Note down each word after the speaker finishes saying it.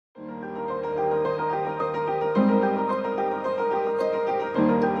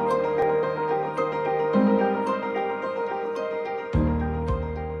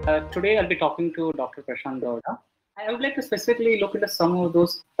Today I'll be talking to Dr. Prashanth Gowda. I would like to specifically look into some of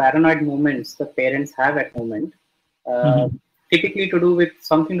those paranoid moments the parents have at moment, typically to do with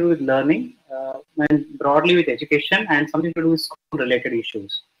something to do with learning, and broadly with education, and something to do with school-related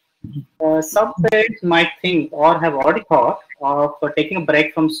issues. Some parents might think or have already thought of taking a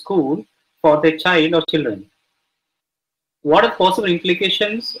break from school for their child or children. What are possible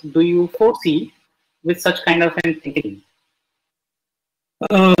implications do you foresee with such kind of thinking?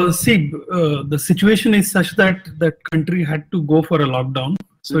 The situation is such that the country had to go for a lockdown.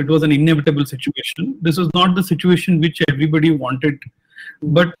 So it was an inevitable situation. This was not the situation which everybody wanted.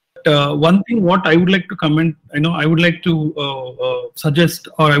 But one thing what I would like to comment, I would like to suggest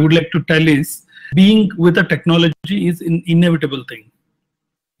or I would like to tell is being with a technology is an inevitable thing.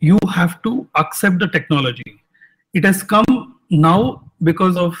 You have to accept the technology. It has come now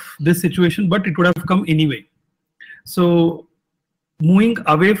because of this situation, but it would have come anyway. So moving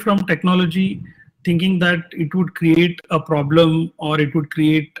away from technology, thinking that it would create a problem or it would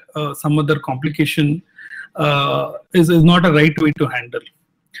create some other complication is not a right way to handle.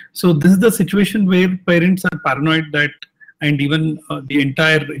 So this is the situation where parents are paranoid that, and even the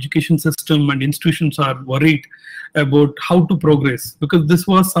entire education system and institutions are worried about how to progress, because this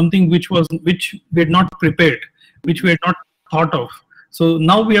was something which we had not prepared, which we had not thought of. So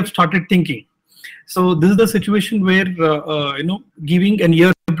now we have started thinking. So this is the situation where giving an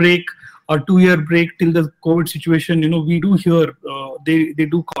year break or 2-year break till the COVID situation, we do hear they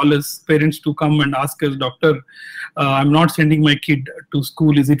do call us, parents to come and ask us, doctor, I'm not sending my kid to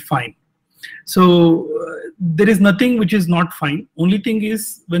school, is it fine? So there is nothing which is not fine. Only thing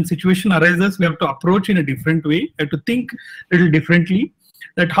is when situation arises, we have to approach in a different way. We have to think a little differently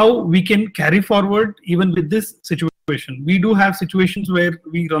that how we can carry forward even with this situation. We do have situations where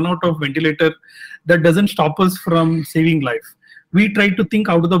we run out of ventilator. That doesn't stop us from saving life. We try to think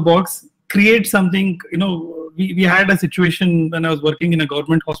out of the box, create something. We had a situation when I was working in a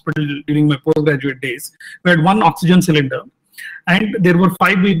government hospital during my postgraduate days. We had one oxygen cylinder and there were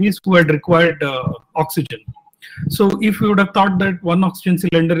 5 babies who had required oxygen. So if we would have thought that one oxygen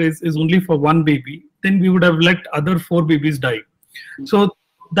cylinder is only for one baby, then we would have let other 4 babies die. So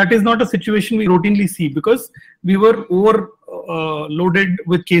that is not a situation we routinely see, because we were overloaded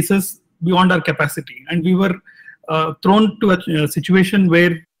with cases beyond our capacity, and we were thrown to a situation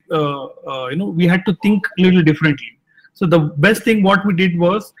where we had to think a little differently. So the best thing what we did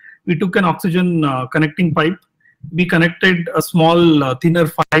was we took an oxygen connecting pipe, we connected a small thinner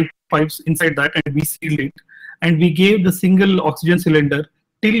 5 pipes inside that, and we sealed it, and we gave the single oxygen cylinder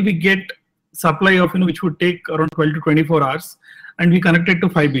till we get supply of which would take around 12 to 24 hours. And we connected to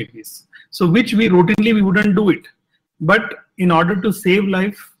 5 babies. So which we routinely we wouldn't do it. But in order to save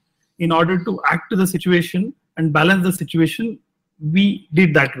life, in order to act to the situation and balance the situation, we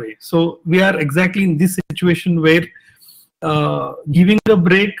did that way. So we are exactly in this situation where giving a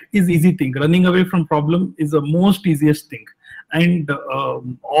break is easy thing. Running away from problem is the most easiest thing. And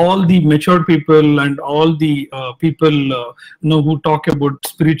all the mature people and all the people who talk about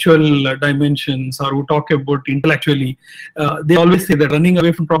spiritual dimensions or who talk about intellectually, they always say that running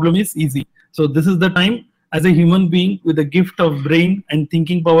away from problem is easy. So this is the time, as a human being with a gift of brain and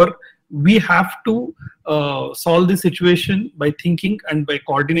thinking power, we have to solve the situation by thinking and by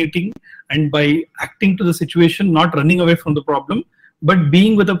coordinating and by acting to the situation, not running away from the problem, but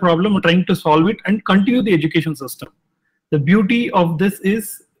being with the problem and trying to solve it and continue the education system. The beauty of this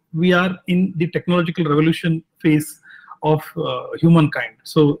is we are in the technological revolution phase of humankind.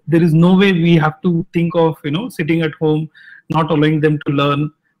 So there is no way we have to think of sitting at home, not allowing them to learn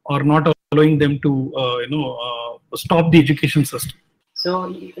or not allowing them to stop the education system. So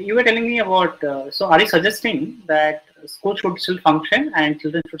you were telling me about. So are you suggesting that school should still function and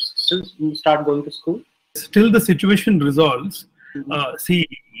children should still start going to school? Still the situation resolves. See,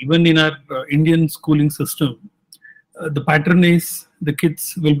 even in our Indian schooling system, the pattern is the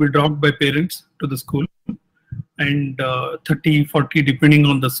kids will be dropped by parents to the school, and 30, 40, depending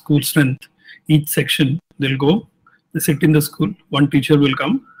on the school strength, each section they'll go, they sit in the school, one teacher will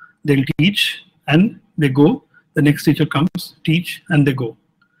come, they'll teach and they go, the next teacher comes, teach and they go.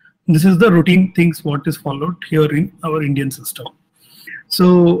 This is the routine things what is followed here in our Indian system.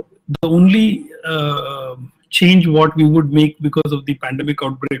 So the only change what we would make because of the pandemic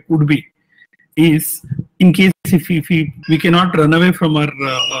outbreak would be is in case if we cannot run away from our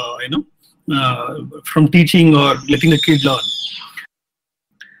from teaching or letting the kid learn.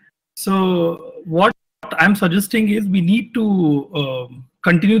 So what I'm suggesting is we need to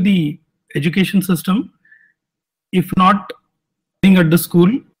continue the education system. If not learning at the school,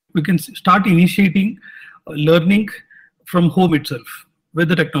 we can start initiating learning from home itself. with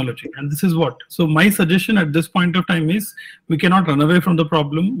the technology. And this is what. So my suggestion at this point of time is we cannot run away from the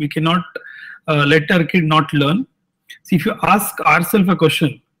problem. We cannot let our kid not learn. See, if you ask ourselves a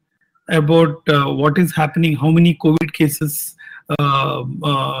question about what is happening, how many COVID cases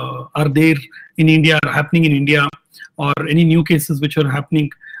are there in India, are happening in India, or any new cases which are happening,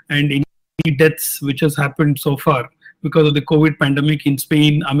 and any deaths which has happened so far because of the COVID pandemic in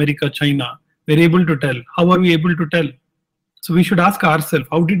Spain, America, China, we're able to tell. How are we able to tell? So we should ask ourselves,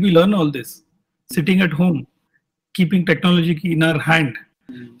 how did we learn all this? Sitting at home, keeping technology in our hand.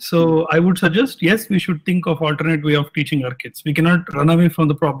 So I would suggest, yes, we should think of alternate way of teaching our kids. We cannot run away from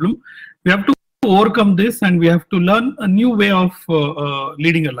the problem. We have to overcome this, and we have to learn a new way of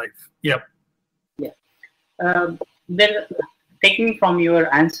leading a life. Yeah. Yeah. Then, taking from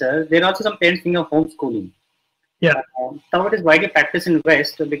your answer, there are also some parents think of homeschooling. Yeah. Though it is widely practiced in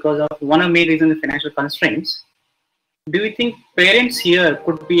West because of one of the main reasons, the financial constraints. Do you think parents here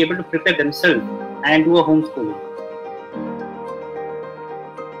could be able to prepare themselves and do a homeschooling?